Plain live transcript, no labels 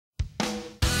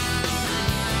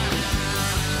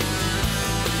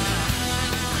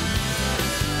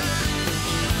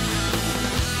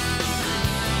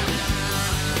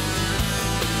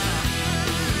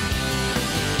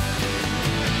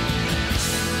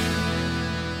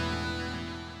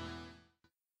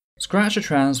Scratch a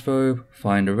transphobe,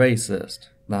 find a racist.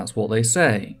 That's what they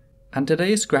say. And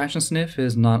today's scratch and sniff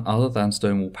is none other than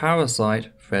Stonewall parasite,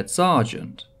 Fred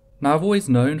Sargeant. Now I've always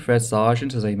known Fred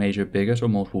Sargeant as a major bigot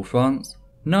on multiple fronts.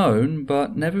 Known,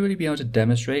 but never really been able to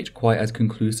demonstrate quite as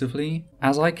conclusively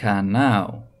as I can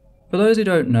now. For those who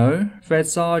don't know, Fred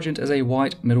Sargeant is a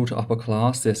white middle to upper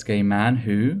class cis gay man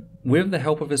who, with the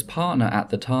help of his partner at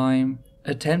the time,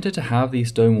 attempted to have the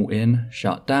Stonewall Inn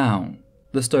shut down.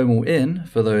 The Stonewall Inn,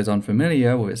 for those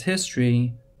unfamiliar with its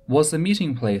history, was the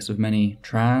meeting place of many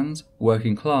trans,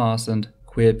 working class and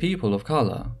queer people of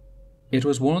colour. It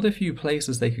was one of the few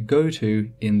places they could go to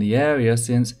in the area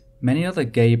since many other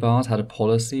gay bars had a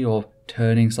policy of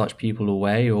turning such people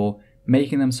away or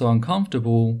making them so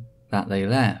uncomfortable that they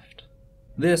left.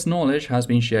 This knowledge has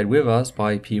been shared with us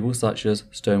by people such as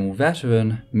Stonewall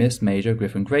veteran Miss Major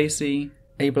Griffin Gracie,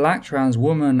 a black trans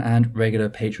woman and regular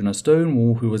patron of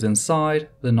Stonewall who was inside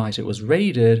the night it was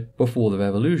raided before the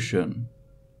revolution.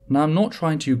 Now I'm not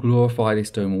trying to glorify the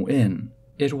Stonewall Inn.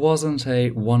 It wasn't a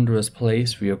wondrous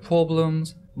place free of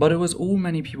problems, but it was all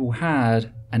many people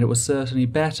had, and it was certainly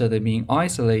better than being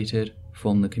isolated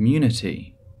from the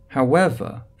community.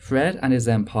 However, Fred and his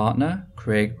then partner,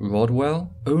 Craig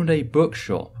Rodwell, owned a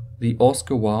bookshop, the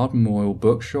Oscar Wilde Memorial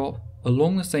Bookshop,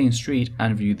 along the same street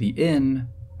and viewed the inn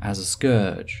as a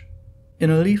scourge. In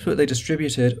a leaflet they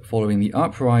distributed following the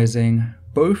uprising,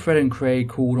 both Fred and Craig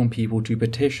called on people to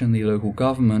petition the local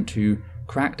government to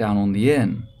crack down on the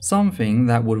inn, something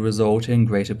that would result in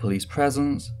greater police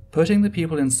presence, putting the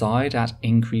people inside at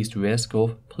increased risk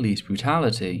of police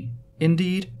brutality.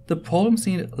 Indeed, the problem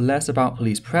seemed less about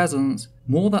police presence,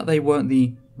 more that they weren't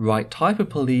the right type of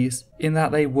police, in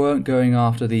that they weren't going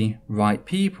after the right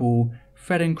people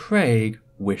Fred and Craig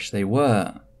wished they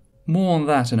were. More on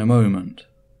that in a moment.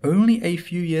 Only a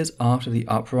few years after the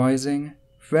uprising,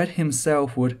 Fred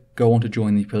himself would go on to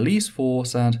join the police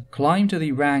force and climb to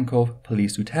the rank of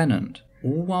police lieutenant,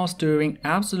 all whilst doing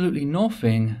absolutely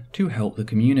nothing to help the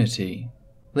community.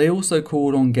 They also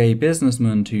called on gay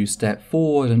businessmen to step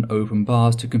forward and open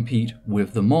bars to compete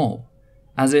with the mob,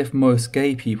 as if most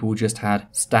gay people just had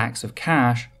stacks of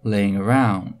cash laying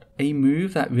around, a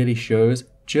move that really shows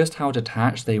just how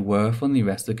detached they were from the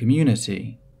rest of the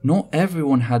community. Not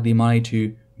everyone had the money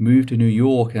to move to New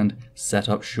York and set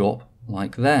up shop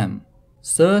like them.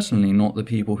 Certainly not the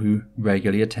people who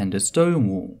regularly attended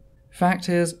Stonewall. Fact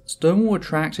is, Stonewall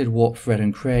attracted what Fred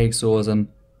and Craig saw as an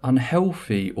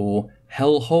unhealthy or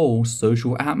hellhole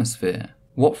social atmosphere.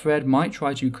 What Fred might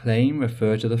try to claim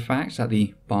referred to the fact that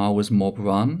the bar was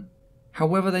mob-run.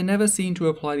 However, they never seemed to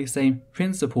apply the same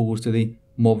principles to the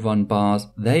mob-run bars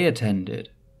they attended.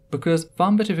 Because,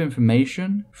 fun bit of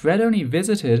information, Fred only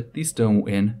visited the Stonewall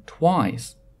Inn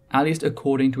twice, at least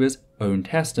according to his own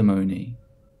testimony.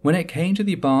 When it came to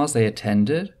the bars they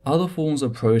attended, other forms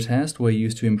of protest were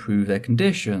used to improve their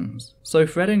conditions, so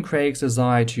Fred and Craig's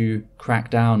desire to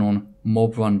crack down on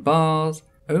mob-run bars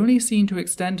only seemed to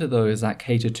extend to those that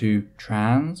catered to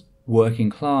trans, working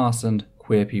class and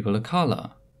queer people of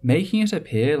colour, making it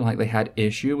appear like they had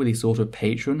issue with the sort of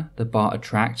patron the bar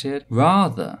attracted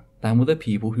rather than with the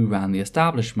people who ran the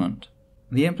establishment,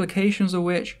 the implications of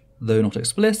which, though not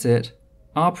explicit,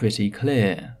 are pretty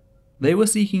clear. They were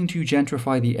seeking to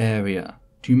gentrify the area,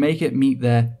 to make it meet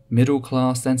their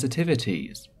middle-class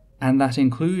sensitivities, and that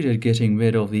included getting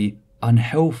rid of the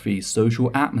unhealthy social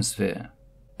atmosphere.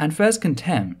 And Fred's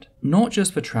contempt, not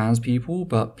just for trans people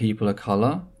but people of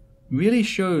colour, really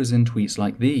shows in tweets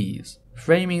like these,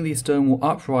 framing the Stonewall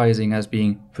uprising as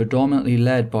being predominantly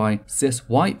led by cis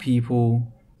white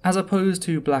people, as opposed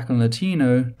to black and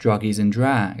Latino druggies in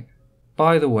drag.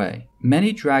 By the way,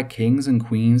 many drag kings and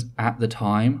queens at the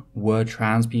time were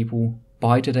trans people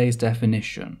by today's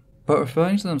definition, but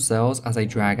referring to themselves as a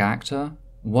drag actor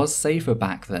was safer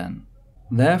back then.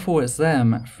 Therefore it's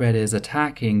them Fred is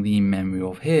attacking the memory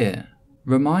of here.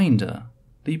 Reminder,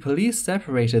 the police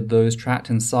separated those trapped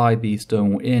inside the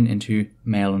Stonewall Inn into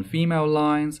male and female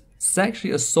lines,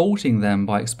 sexually assaulting them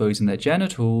by exposing their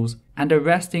genitals, and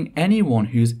arresting anyone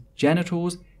whose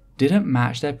genitals didn't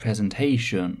match their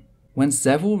presentation. When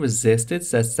several resisted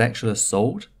said sexual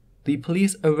assault, the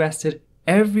police arrested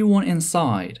everyone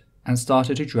inside and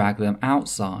started to drag them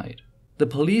outside. The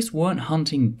police weren't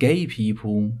hunting gay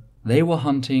people, they were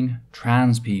hunting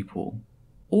trans people.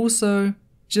 Also,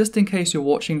 just in case you're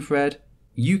watching Fred,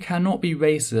 you cannot be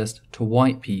racist to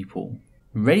white people.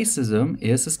 Racism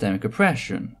is systemic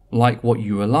oppression, like what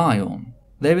you rely on.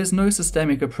 There is no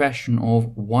systemic oppression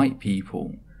of white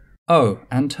people. Oh,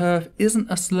 and TERF isn't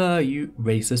a slur, you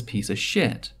racist piece of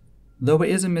shit. Though it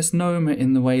is a misnomer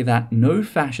in the way that no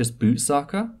fascist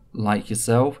bootsucker, like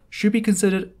yourself, should be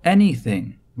considered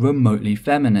anything remotely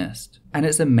feminist. And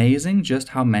it's amazing just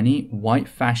how many white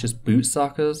fascist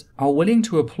bootsuckers are willing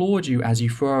to applaud you as you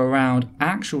throw around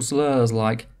actual slurs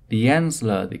like the N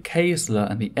slur, the K slur,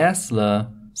 and the S slur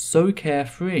so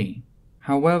carefree.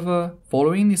 However,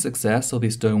 following the success of the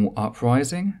Stonewall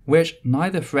Uprising, which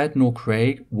neither Fred nor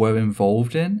Craig were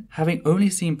involved in, having only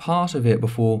seen part of it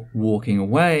before walking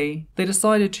away, they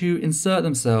decided to insert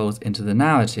themselves into the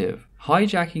narrative,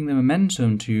 hijacking the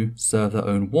momentum to serve their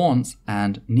own wants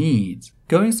and needs,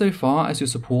 going so far as to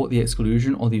support the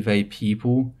exclusion of the very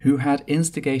people who had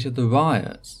instigated the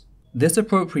riots. This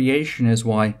appropriation is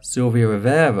why Sylvia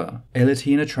Rivera, a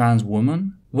Latina trans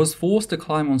woman, was forced to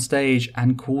climb on stage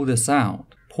and call this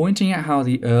out, pointing at how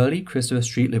the early Christopher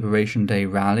Street Liberation Day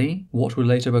rally, what would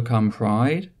later become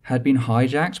Pride, had been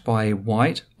hijacked by a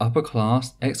white,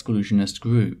 upper-class exclusionist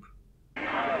group.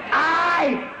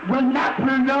 I will not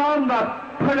longer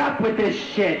put up with this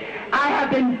shit. I have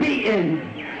been beaten.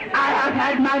 I have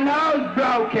had my nose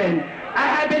broken. I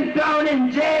have been thrown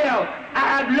in jail. I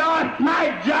have lost my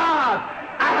job.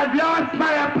 I have lost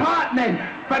my apartment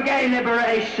for gay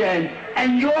liberation.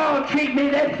 And you all treat me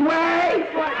this way?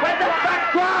 What the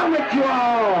fuck's wrong with you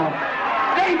all?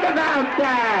 Think about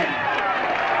that.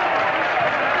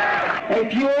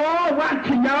 If you all want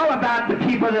to know about the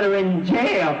people that are in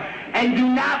jail, and do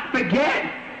not forget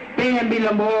Bambi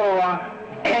Lamore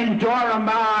and Dora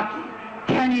Marks,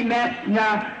 Kenny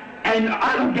Messner, and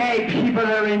other gay people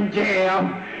that are in jail,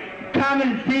 come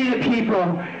and see the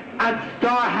people at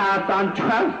Starhouse on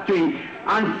 12th Street,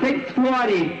 on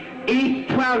 640 East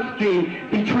 12th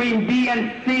Street, between B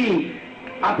and C,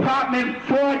 apartment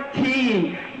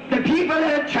 14. The people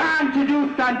that are trying to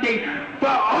do something for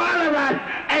all of us,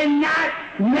 and not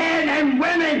men and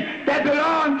women that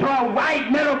belong to a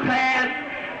white middle class,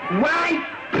 white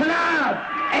club.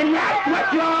 And that's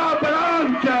what you all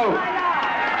belong to.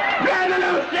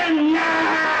 Revolution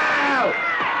now!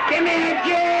 Give me a G!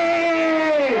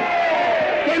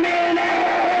 Give me an A!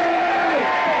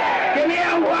 Give me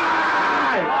a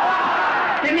Y!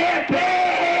 Give me a P!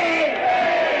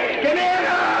 Give me an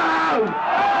O!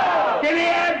 Give me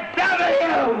a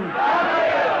W!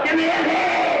 Give me an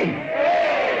E!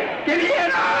 Give me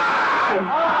an R!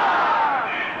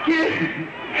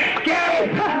 Gay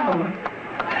power!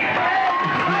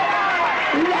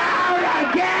 Louder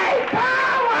gay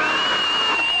power!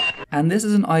 And this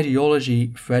is an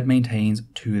ideology Fred maintains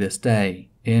to this day,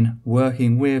 in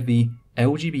working with the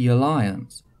LGBT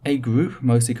Alliance, a group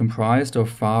mostly comprised of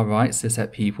far-right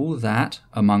cishet people that,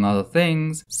 among other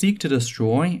things, seek to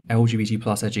destroy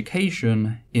LGBT+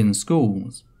 education in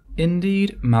schools.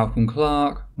 Indeed, Malcolm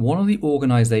Clark, one of the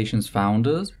organization's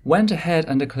founders, went ahead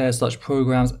and declared such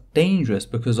programs dangerous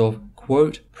because of,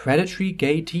 quote, predatory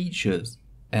gay teachers,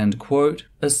 end quote,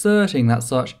 asserting that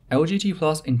such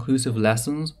LGBT+ inclusive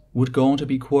lessons would go on to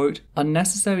be, quote,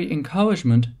 unnecessary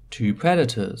encouragement to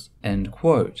predators, end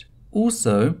quote.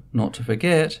 Also, not to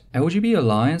forget, LGBT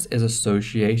Alliance is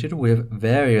associated with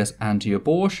various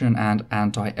anti-abortion and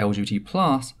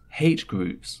anti-LGBT+ hate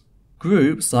groups.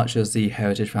 Groups such as the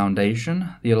Heritage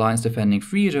Foundation, the Alliance Defending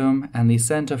Freedom, and the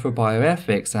Center for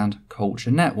Bioethics and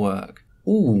Culture Network.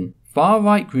 All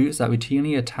far-right groups that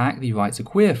routinely attack the rights of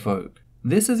queer folk.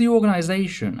 This is the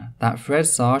organization that Fred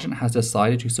Sargeant has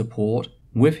decided to support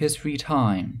with his free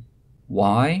time.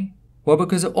 Why? Well,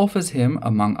 because it offers him,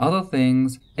 among other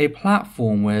things, a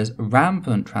platform where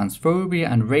rampant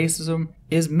transphobia and racism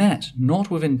is met not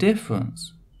with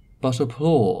indifference, but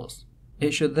applause.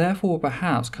 It should therefore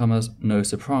perhaps come as no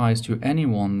surprise to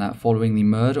anyone that following the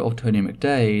murder of Tony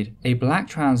McDade, a black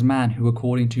trans man who,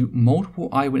 according to multiple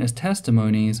eyewitness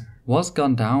testimonies, was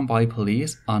gunned down by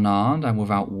police unarmed and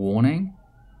without warning,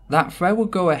 that Fred would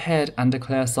go ahead and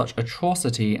declare such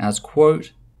atrocity as,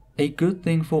 quote, a good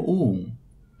thing for all,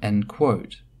 end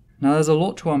quote. Now there's a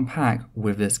lot to unpack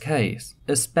with this case,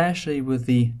 especially with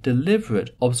the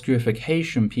deliberate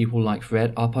obscurification people like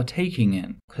Fred are partaking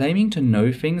in, claiming to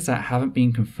know things that haven't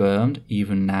been confirmed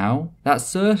even now, that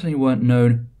certainly weren't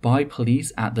known by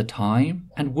police at the time,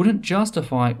 and wouldn't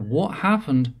justify what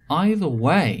happened either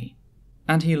way.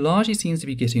 And he largely seems to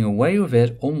be getting away with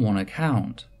it on one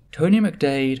account. Tony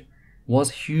McDade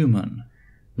was human,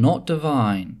 not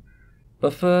divine.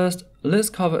 But first,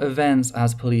 let's cover events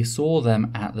as police saw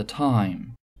them at the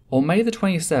time. On May the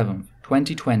 27th,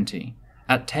 2020,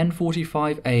 at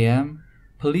 10:45 AM,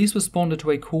 police responded to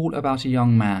a call about a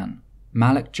young man,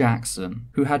 Malik Jackson,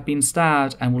 who had been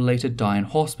stabbed and would later die in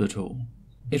hospital.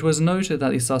 It was noted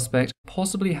that the suspect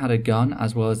possibly had a gun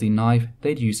as well as the knife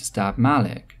they'd used to stab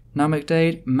Malik. Now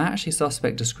McDade matched the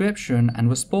suspect description and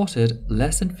was spotted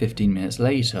less than 15 minutes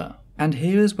later. And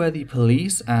here is where the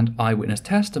police and eyewitness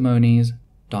testimonies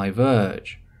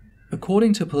diverge.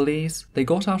 According to police, they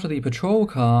got out of the patrol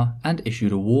car and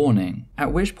issued a warning,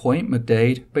 at which point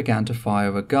McDade began to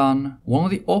fire a gun. One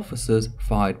of the officers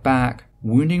fired back,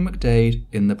 wounding McDade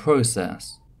in the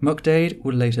process. McDade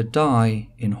would later die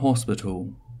in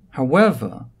hospital.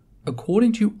 However,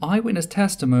 according to eyewitness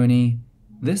testimony,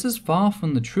 this is far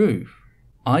from the truth.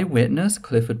 Eyewitness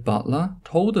Clifford Butler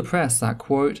told the press that,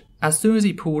 quote, "As soon as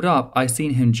he pulled up, I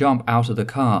seen him jump out of the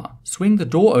car, swing the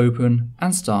door open,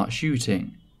 and start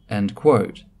shooting," end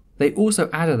quote. They also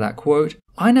added that, quote,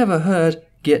 "I never heard,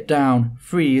 'Get down,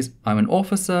 freeze, I'm an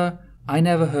officer,' I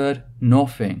never heard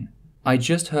nothing. I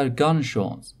just heard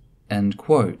gunshots," end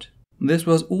quote. This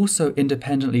was also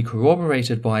independently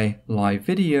corroborated by live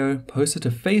video posted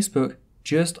to Facebook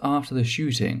just after the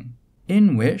shooting,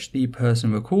 in which the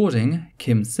person recording,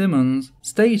 Kim Simmons,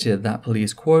 stated that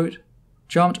police, quote,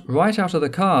 "jumped right out of the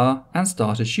car and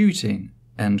started shooting,"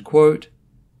 end quote,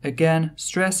 again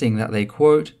stressing that they,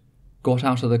 quote, "got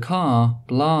out of the car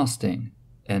blasting,"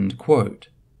 end quote.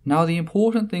 Now the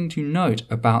important thing to note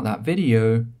about that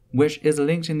video, which is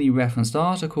linked in the referenced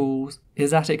articles,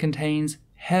 is that it contains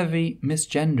heavy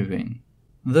misgendering.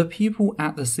 The people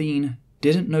at the scene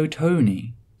didn't know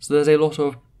Tony, so there's a lot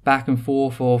of back and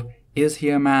forth of, is he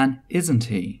a man, isn't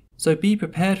he? So be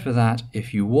prepared for that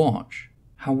if you watch.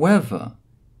 However,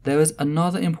 there is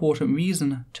another important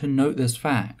reason to note this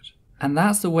fact, and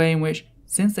that's the way in which,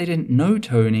 since they didn't know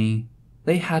Tony,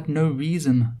 they had no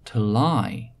reason to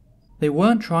lie. They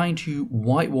weren't trying to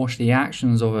whitewash the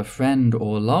actions of a friend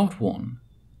or a loved one.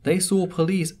 They saw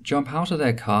police jump out of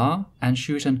their car and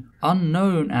shoot an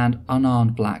unknown and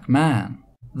unarmed black man.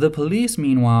 The police,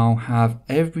 meanwhile, have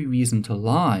every reason to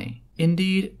lie.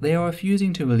 Indeed, they are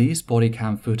refusing to release body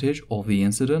cam footage of the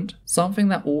incident, something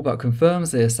that all but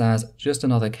confirms this as just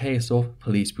another case of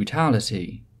police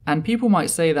brutality. And people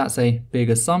might say that's a big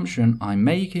assumption I'm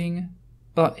making,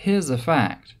 but here's the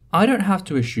fact. I don't have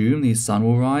to assume the sun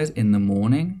will rise in the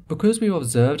morning because we've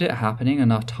observed it happening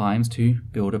enough times to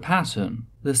build a pattern.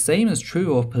 The same is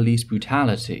true of police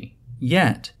brutality.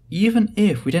 Yet, even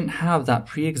if we didn't have that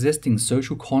pre-existing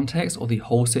social context of the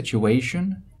whole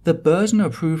situation, the burden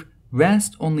of proof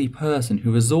rests on the person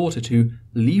who resorted to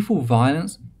lethal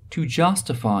violence to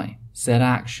justify said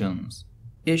actions.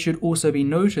 It should also be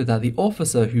noted that the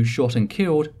officer who shot and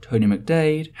killed Tony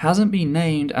McDade hasn't been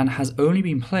named and has only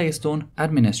been placed on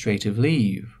administrative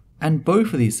leave. And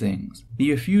both of these things,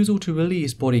 the refusal to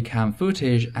release body cam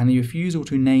footage and the refusal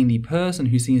to name the person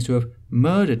who seems to have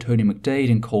murdered Tony McDade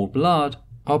in cold blood,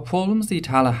 are problems the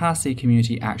Tallahassee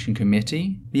Community Action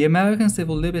Committee, the American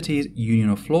Civil Liberties Union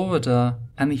of Florida,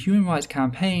 and the Human Rights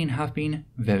Campaign have been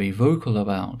very vocal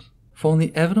about. From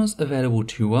the evidence available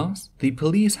to us, the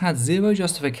police had zero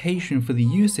justification for the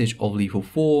usage of lethal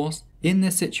force in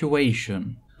this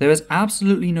situation. There is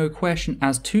absolutely no question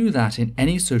as to that in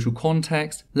any social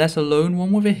context, let alone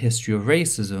one with a history of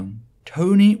racism.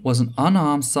 Tony was an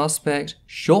unarmed suspect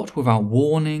shot without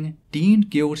warning,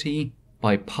 deemed guilty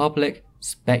by public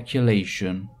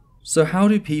speculation. So how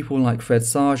do people like Fred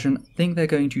Sargeant think they're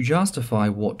going to justify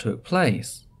what took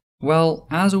place? Well,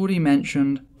 as already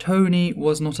mentioned, Tony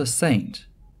was not a saint.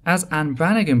 As Anne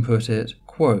Brannigan put it,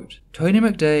 quote, "Tony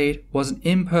McDade was an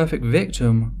imperfect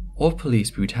victim of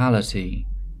police brutality,"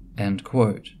 end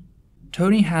quote.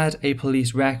 Tony had a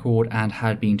police record and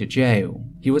had been to jail.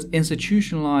 He was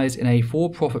institutionalized in a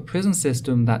for-profit prison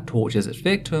system that tortures its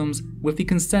victims with the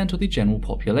consent of the general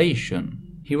population.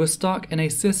 He was stuck in a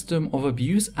system of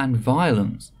abuse and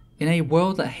violence in a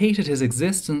world that hated his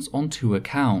existence on two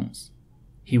accounts.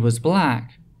 He was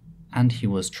black, and he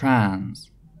was trans.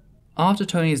 After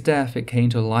Tony's death, it came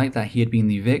to light that he had been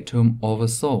the victim of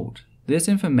assault. This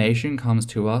information comes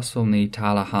to us from the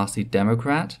Tallahassee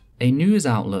Democrat, a news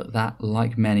outlet that,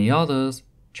 like many others,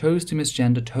 chose to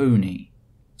misgender Tony.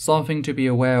 Something to be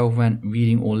aware of when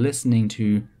reading or listening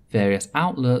to various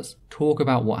outlets talk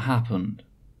about what happened.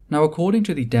 Now, according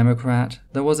to the Democrat,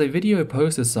 there was a video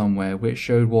posted somewhere which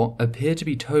showed what appeared to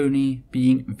be Tony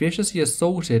being viciously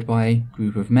assaulted by a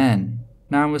group of men.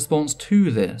 Now, in response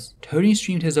to this, Tony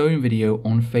streamed his own video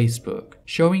on Facebook,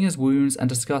 showing his wounds and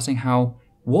discussing how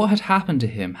what had happened to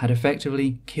him had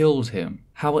effectively killed him,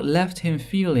 how it left him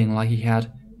feeling like he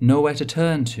had nowhere to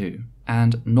turn to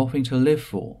and nothing to live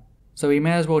for. So he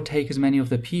may as well take as many of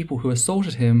the people who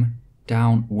assaulted him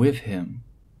down with him.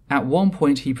 At one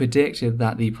point he predicted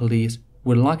that the police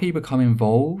would likely become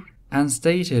involved and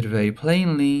stated very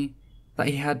plainly that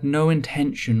he had no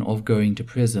intention of going to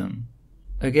prison.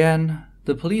 Again,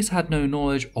 the police had no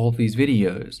knowledge of these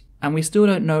videos, and we still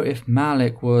don't know if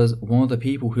Malik was one of the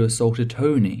people who assaulted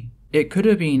Tony. It could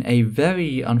have been a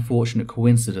very unfortunate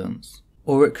coincidence.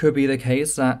 Or it could be the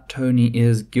case that Tony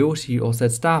is guilty of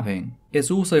said stabbing. It's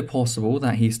also possible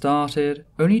that he started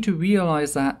only to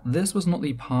realise that this was not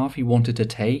the path he wanted to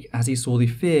take as he saw the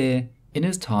fear in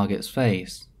his target's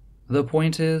face. The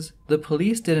point is, the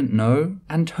police didn't know,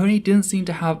 and Tony didn't seem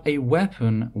to have a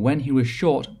weapon when he was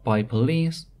shot by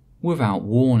police without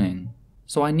warning.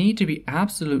 So I need to be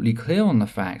absolutely clear on the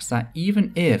facts that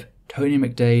even if Tony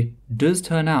McDade does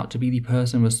turn out to be the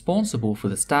person responsible for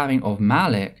the stabbing of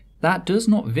Malik, that does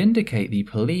not vindicate the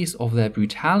police of their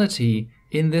brutality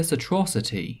in this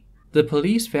atrocity. The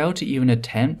police failed to even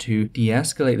attempt to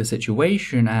de-escalate the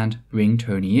situation and bring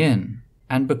Tony in.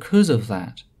 And because of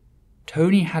that,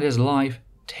 Tony had his life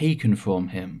taken from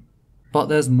him. But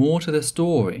there's more to the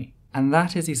story, and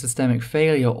that is the systemic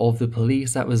failure of the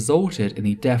police that resulted in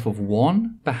the death of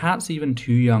one, perhaps even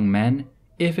two young men,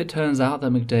 if it turns out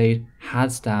that McDade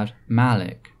had stabbed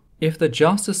Malik. If the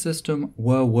justice system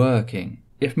were working,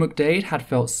 if McDade had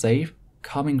felt safe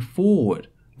coming forward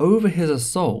over his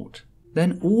assault,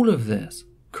 then all of this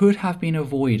could have been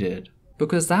avoided,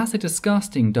 because that's a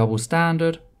disgusting double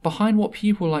standard behind what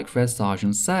people like Fred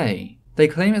Sargeant say. They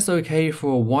claim it's okay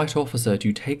for a white officer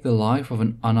to take the life of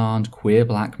an unarmed queer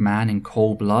black man in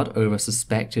cold blood over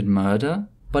suspected murder,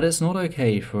 but it's not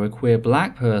okay for a queer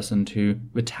black person to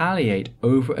retaliate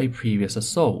over a previous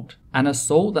assault, an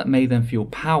assault that made them feel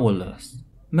powerless.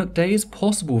 McDade's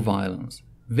possible violence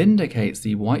vindicates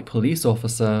the white police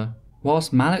officer,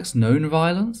 whilst Malik's known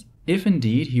violence, if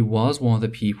indeed he was one of the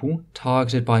people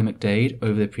targeted by McDade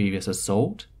over the previous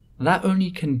assault, that only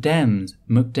condemns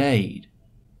McDade.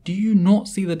 Do you not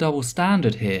see the double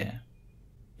standard here?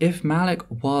 If Malik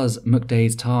was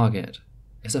McDade's target,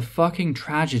 it's a fucking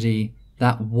tragedy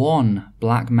that one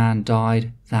black man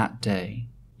died that day.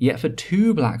 Yet for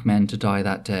two black men to die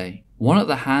that day, one at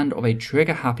the hand of a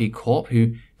trigger-happy cop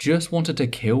who just wanted to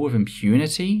kill with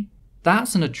impunity,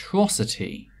 that's an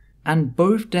atrocity. And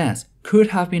both deaths could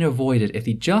have been avoided if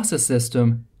the justice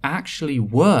system actually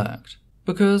worked.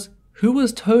 Because who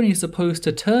was Tony supposed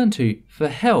to turn to for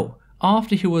help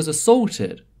after he was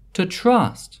assaulted? To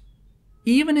trust?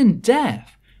 Even in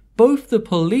death, both the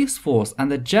police force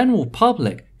and the general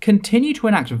public continue to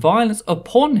enact violence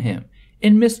upon him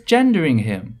in misgendering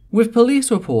him, with police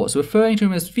reports referring to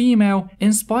him as female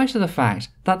in spite of the fact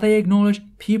that they acknowledge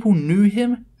people knew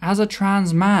him as a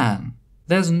trans man.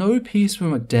 There's no peace for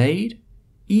McDade,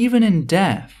 even in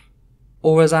death.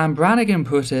 Or as Anne Brannigan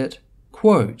put it,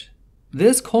 quote,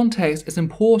 "This context is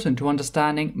important to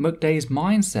understanding McDade's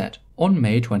mindset on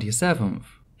May 27th.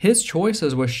 His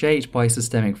choices were shaped by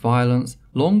systemic violence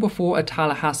long before a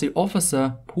Tallahassee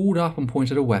officer pulled up and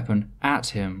pointed a weapon at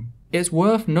him. It's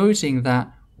worth noting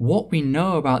that what we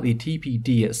know about the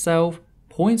TPD itself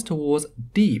points towards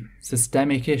deep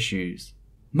systemic issues.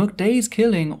 McDade's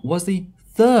killing was the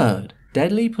third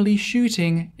deadly police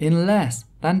shooting in less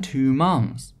than 2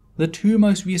 months, the two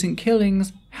most recent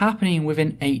killings happening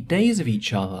within 8 days of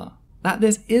each other. That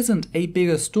this isn't a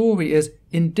bigger story is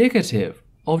indicative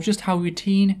of just how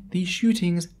routine these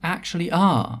shootings actually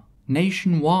are,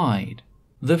 nationwide.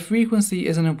 The frequency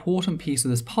is an important piece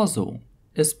of this puzzle,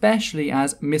 especially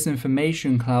as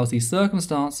misinformation clouds the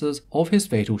circumstances of his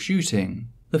fatal shooting.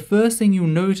 The first thing you'll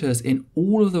notice in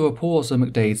all of the reports of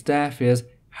McDade's death is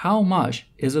how much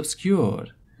is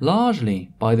obscured,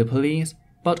 largely by the police,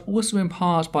 but also in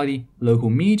part by the local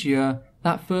media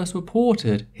that first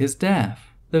reported his death.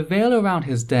 The veil around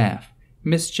his death,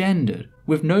 misgendered,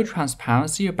 with no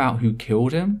transparency about who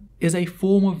killed him, is a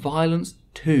form of violence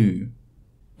too.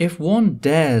 If one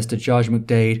dares to judge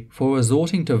McDade for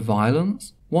resorting to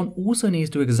violence, one also needs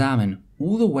to examine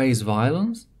all the ways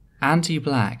violence,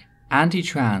 anti-black,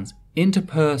 anti-trans,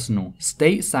 interpersonal,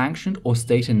 state-sanctioned or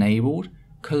state-enabled,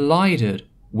 collided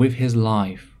with his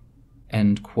life."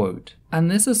 End quote.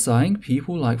 And this is something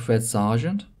people like Fred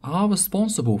Sargeant are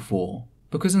responsible for,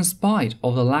 because in spite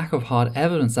of the lack of hard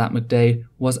evidence that McDade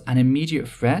was an immediate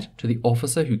threat to the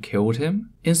officer who killed him,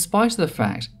 in spite of the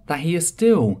fact that he is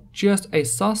still just a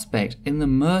suspect in the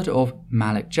murder of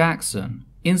Malik Jackson,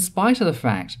 in spite of the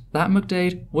fact that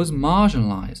McDade was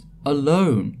marginalized,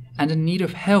 alone, and in need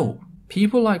of help,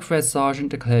 people like Fred Sargeant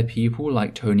declared people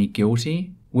like Tony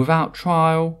guilty, without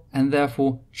trial, and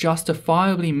therefore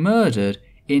justifiably murdered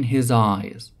in his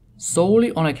eyes, solely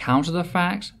on account of the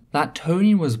fact that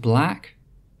Tony was black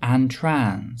and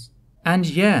trans. And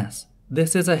yes,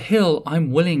 this is a hill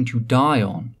I'm willing to die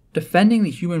on, defending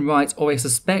the human rights of a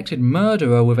suspected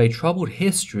murderer with a troubled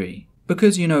history,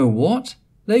 because you know what?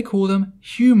 They call them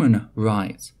human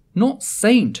rights, not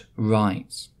saint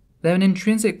rights. They're an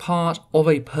intrinsic part of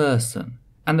a person,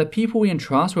 and the people we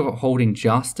entrust with upholding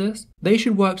justice, they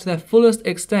should work to their fullest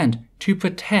extent to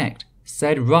protect,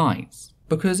 said rights.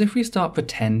 Because if we start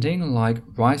pretending like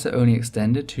rights are only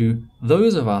extended to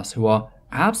those of us who are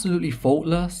absolutely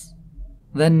faultless,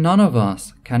 then none of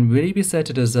us can really be said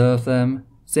to deserve them,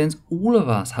 since all of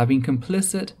us have been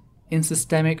complicit in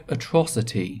systemic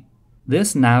atrocity.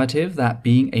 This narrative that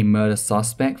being a murder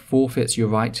suspect forfeits your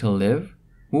right to live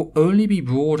will only be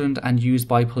broadened and used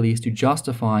by police to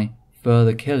justify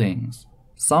further killings,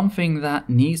 something that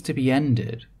needs to be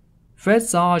ended. Fred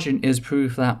Sargeant is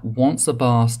proof that once a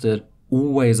bastard,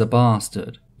 always a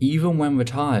bastard, even when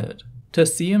retired. To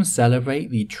see him celebrate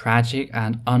the tragic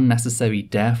and unnecessary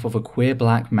death of a queer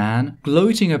black man,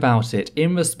 gloating about it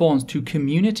in response to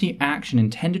community action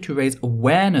intended to raise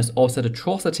awareness of said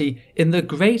atrocity in the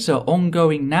greater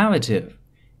ongoing narrative,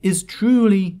 is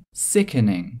truly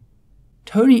sickening.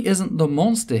 Tony isn't the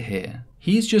monster here.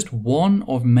 He's just one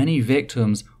of many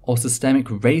victims of systemic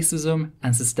racism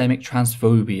and systemic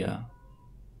transphobia.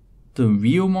 The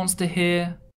real monster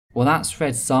here? Well, that's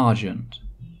Fred Sargeant.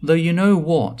 Though you know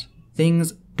what?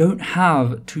 Things don't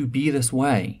have to be this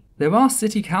way. There are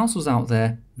city councils out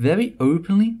there very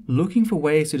openly looking for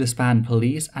ways to disband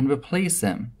police and replace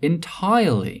them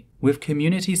entirely with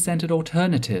community-centered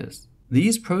alternatives.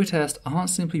 These protests aren't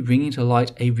simply bringing to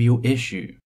light a real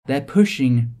issue. They're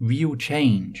pushing real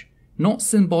change, not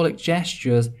symbolic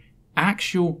gestures,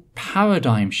 actual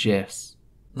paradigm shifts.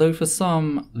 Though for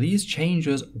some, these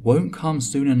changes won't come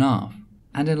soon enough.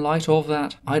 And in light of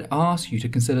that, I'd ask you to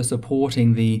consider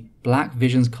supporting the Black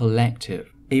Visions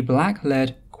Collective, a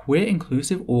black-led,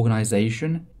 queer-inclusive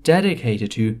organisation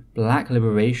dedicated to black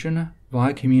liberation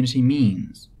via community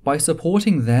means. By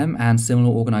supporting them and similar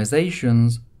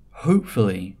organisations,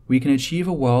 hopefully we can achieve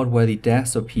a world where the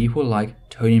deaths of people like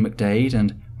Tony McDade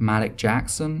and Malik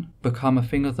become a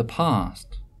thing of the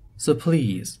past. So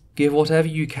please, give whatever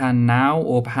you can now,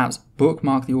 or perhaps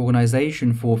bookmark the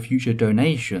organisation for future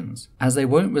donations, as they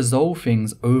won't resolve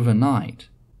things overnight.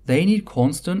 They need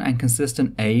constant and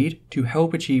consistent aid to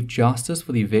help achieve justice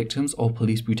for the victims of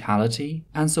police brutality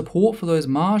and support for those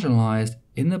marginalised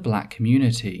in the black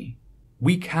community.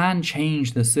 We can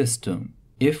change the system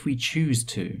if we choose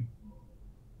to.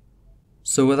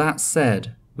 So with that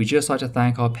said, we'd just like to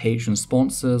thank our Patreon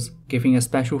sponsors, giving a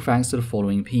special thanks to the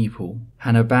following people: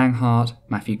 Hannah Banghart,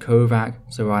 Matthew Kovac,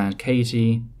 Sargeant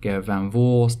Katie, Garrett Van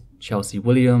Voorst, Chelsea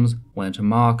Williams, Wellington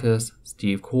Marcus,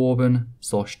 Steve Corbin,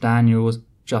 Sosh Daniels,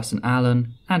 Justin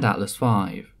Allen, and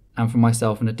Atlas5. And for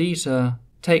myself and Adita,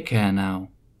 take care now.